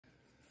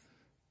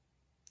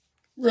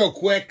Real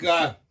quick,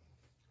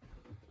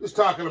 just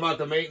talking about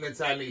the maintenance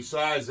on these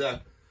saws.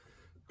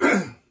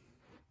 I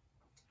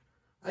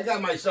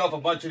got myself a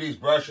bunch of these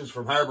brushes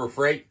from Harbor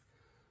Freight.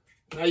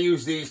 I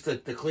use these to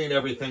clean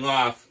everything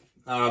off.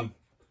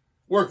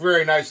 Work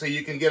very nicely.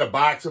 You can get a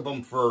box of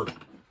them for,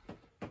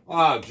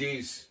 oh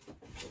geez,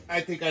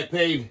 I think I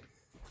paid,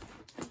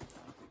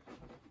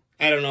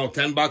 I don't know,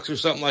 $10 or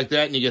something like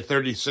that, and you get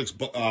 36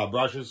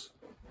 brushes.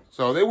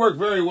 So they work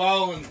very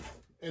well,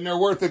 and they're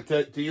worth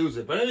it to use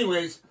it. But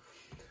anyways,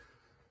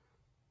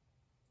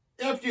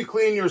 after you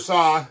clean your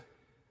saw,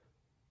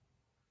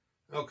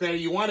 okay,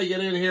 you want to get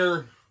in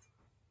here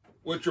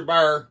with your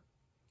bar.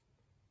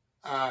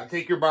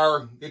 Take your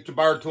bar, get your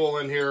bar tool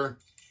in here.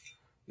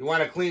 You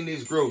want to clean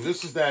these grooves.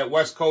 This is that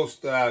West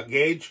Coast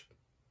gauge,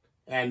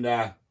 and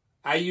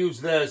I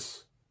use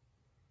this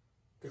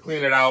to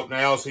clean it out, and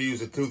I also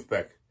use a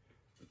toothpick.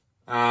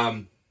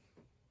 You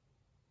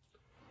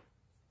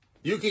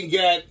can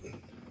get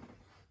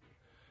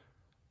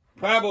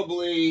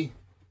probably,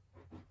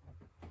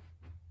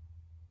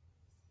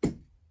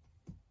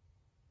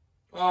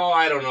 oh,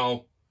 I don't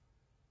know,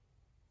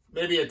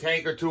 maybe a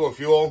tank or two of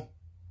fuel.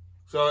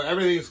 So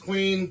everything's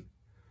clean.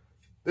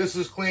 This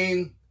is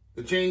clean.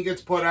 The chain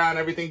gets put on.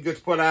 Everything gets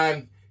put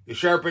on. You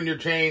sharpen your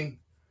chain.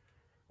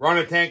 Run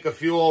a tank of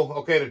fuel.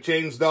 Okay, the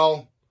chain's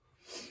dull.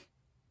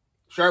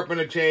 Sharpen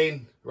the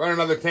chain. Run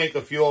another tank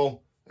of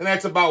fuel. And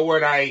that's about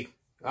where I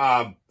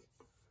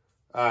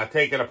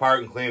take it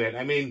apart and clean it.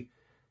 I mean,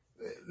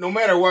 no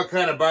matter what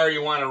kind of bar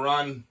you want to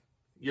run,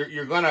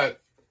 you're going to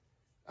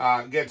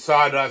get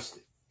sawdust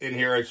in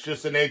here. It's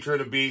just the nature of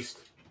the beast.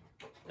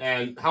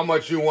 And how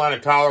much you want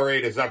to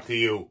tolerate is up to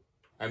you.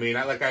 I mean,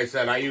 like I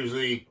said, I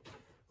usually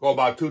go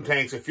about 2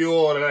 tanks of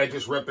fuel, and then I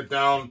just rip it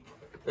down.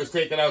 Just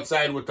take it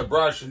outside with the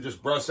brush and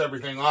just brush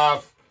everything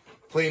off.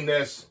 Clean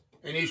this,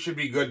 and you should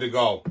be good to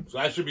go. So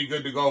I should be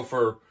good to go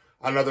for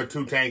another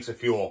 2 tanks of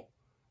fuel,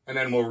 and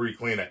then we'll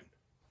re-clean it.